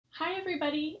Hi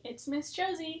everybody, it's Miss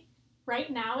Josie. Right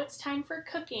now it's time for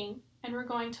cooking and we're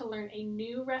going to learn a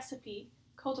new recipe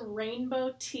called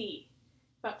rainbow tea.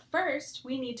 But first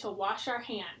we need to wash our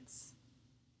hands.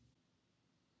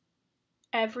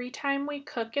 Every time we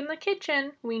cook in the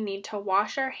kitchen, we need to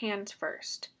wash our hands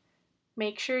first.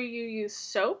 Make sure you use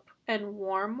soap and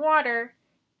warm water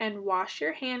and wash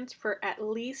your hands for at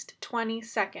least 20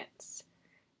 seconds.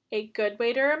 A good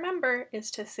way to remember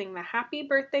is to sing the happy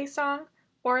birthday song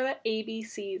or the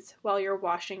ABCs while you're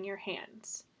washing your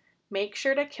hands. Make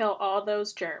sure to kill all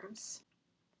those germs.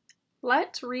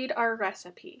 Let's read our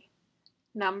recipe.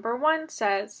 Number 1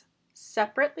 says,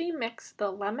 separately mix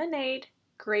the lemonade,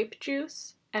 grape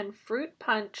juice, and fruit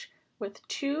punch with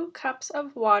 2 cups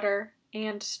of water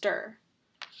and stir.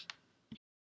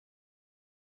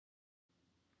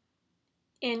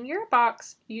 In your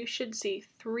box, you should see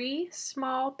 3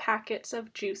 small packets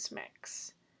of juice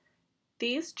mix.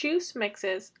 These juice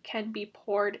mixes can be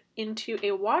poured into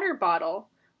a water bottle,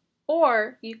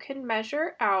 or you can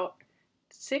measure out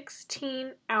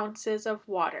 16 ounces of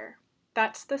water.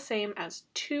 That's the same as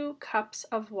 2 cups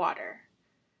of water.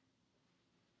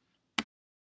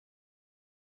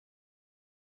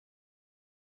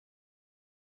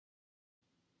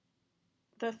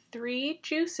 The 3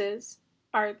 juices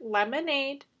are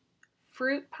lemonade,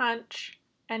 fruit punch,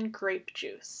 and grape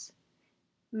juice.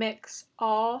 Mix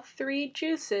all 3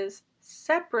 juices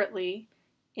separately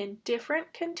in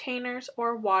different containers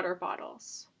or water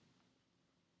bottles.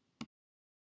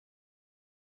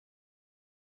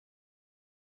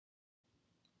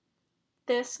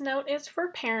 This note is for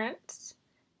parents.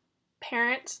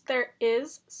 Parents, there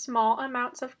is small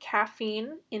amounts of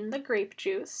caffeine in the grape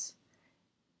juice.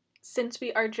 Since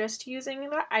we are just using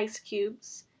the ice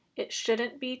cubes, it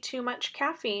shouldn't be too much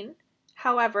caffeine.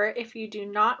 However, if you do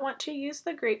not want to use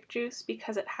the grape juice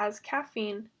because it has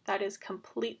caffeine, that is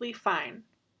completely fine.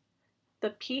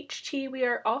 The peach tea we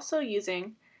are also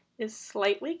using is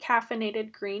slightly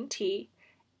caffeinated green tea,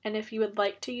 and if you would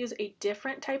like to use a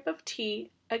different type of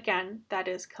tea, again, that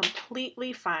is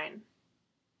completely fine.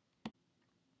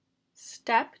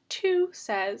 Step 2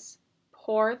 says,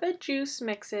 pour the juice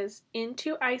mixes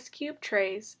into ice cube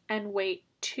trays and wait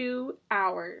 2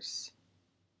 hours.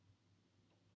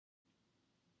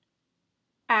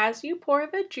 As you pour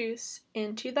the juice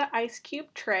into the ice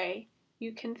cube tray,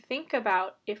 you can think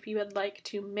about if you would like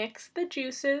to mix the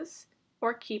juices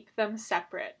or keep them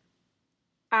separate.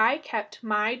 I kept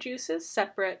my juices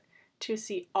separate to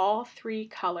see all 3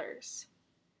 colors.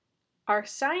 Our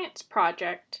science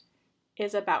project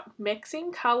is about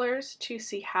mixing colors to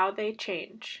see how they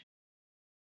change.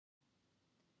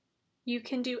 You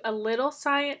can do a little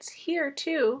science here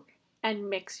too and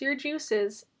mix your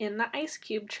juices in the ice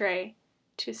cube tray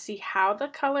to see how the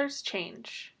colors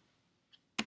change.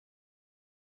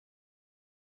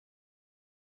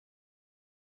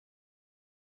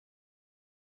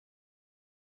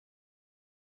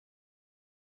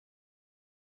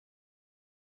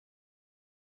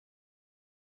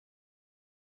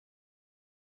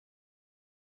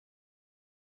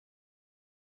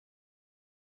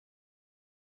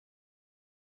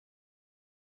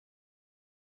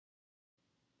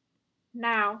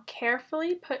 Now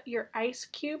carefully put your ice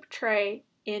cube tray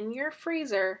in your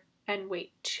freezer and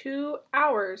wait 2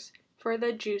 hours for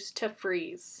the juice to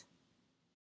freeze.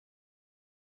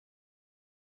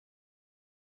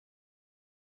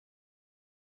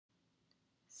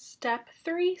 Step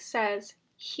 3 says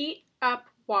heat up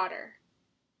water.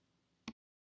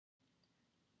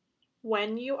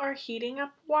 When you are heating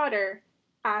up water,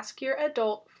 ask your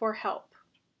adult for help.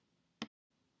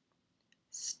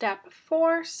 Step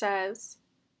 4 says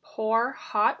pour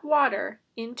hot water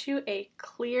into a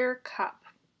clear cup.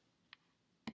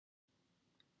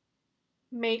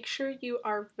 Make sure you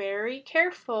are very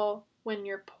careful when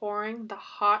you're pouring the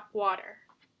hot water.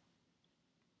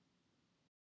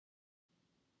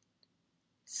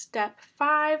 Step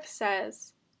 5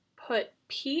 says put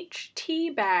peach tea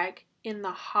bag in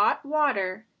the hot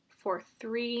water for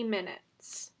 3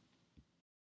 minutes.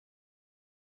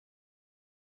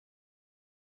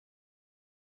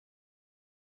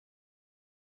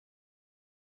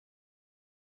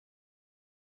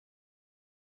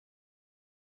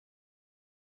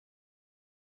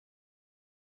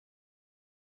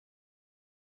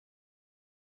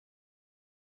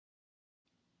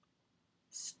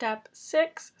 Step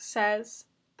 6 says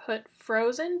put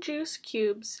frozen juice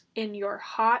cubes in your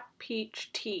hot peach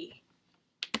tea.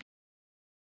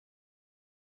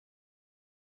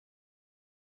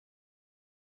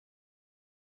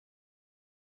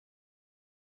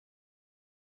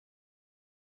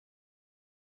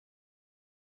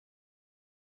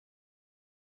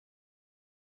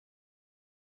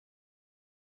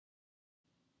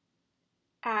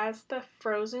 As the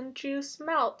frozen juice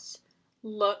melts,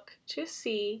 look to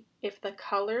see if the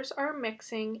colors are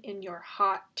mixing in your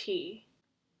hot tea.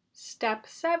 Step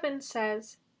 7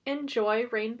 says, enjoy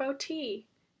rainbow tea.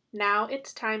 Now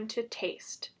it's time to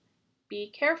taste. Be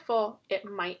careful, it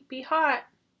might be hot.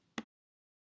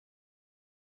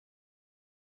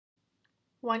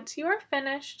 Once you are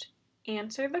finished,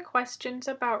 answer the questions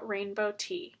about rainbow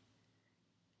tea.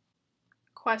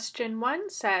 Question 1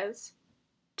 says,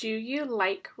 do you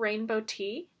like rainbow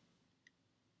tea?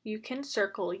 You can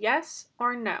circle yes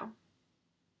or no.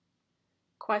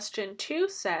 Question 2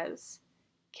 says,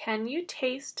 can you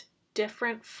taste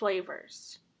different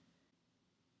flavors?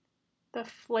 The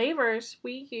flavors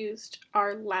we used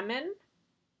are lemon,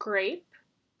 grape,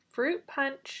 fruit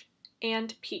punch,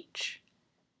 and peach.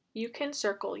 You can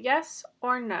circle yes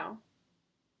or no.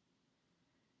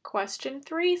 Question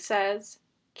 3 says,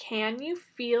 can you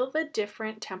feel the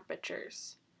different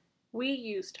temperatures? We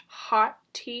used hot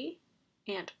tea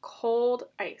and cold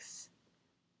ice.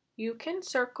 You can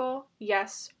circle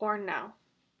yes or no.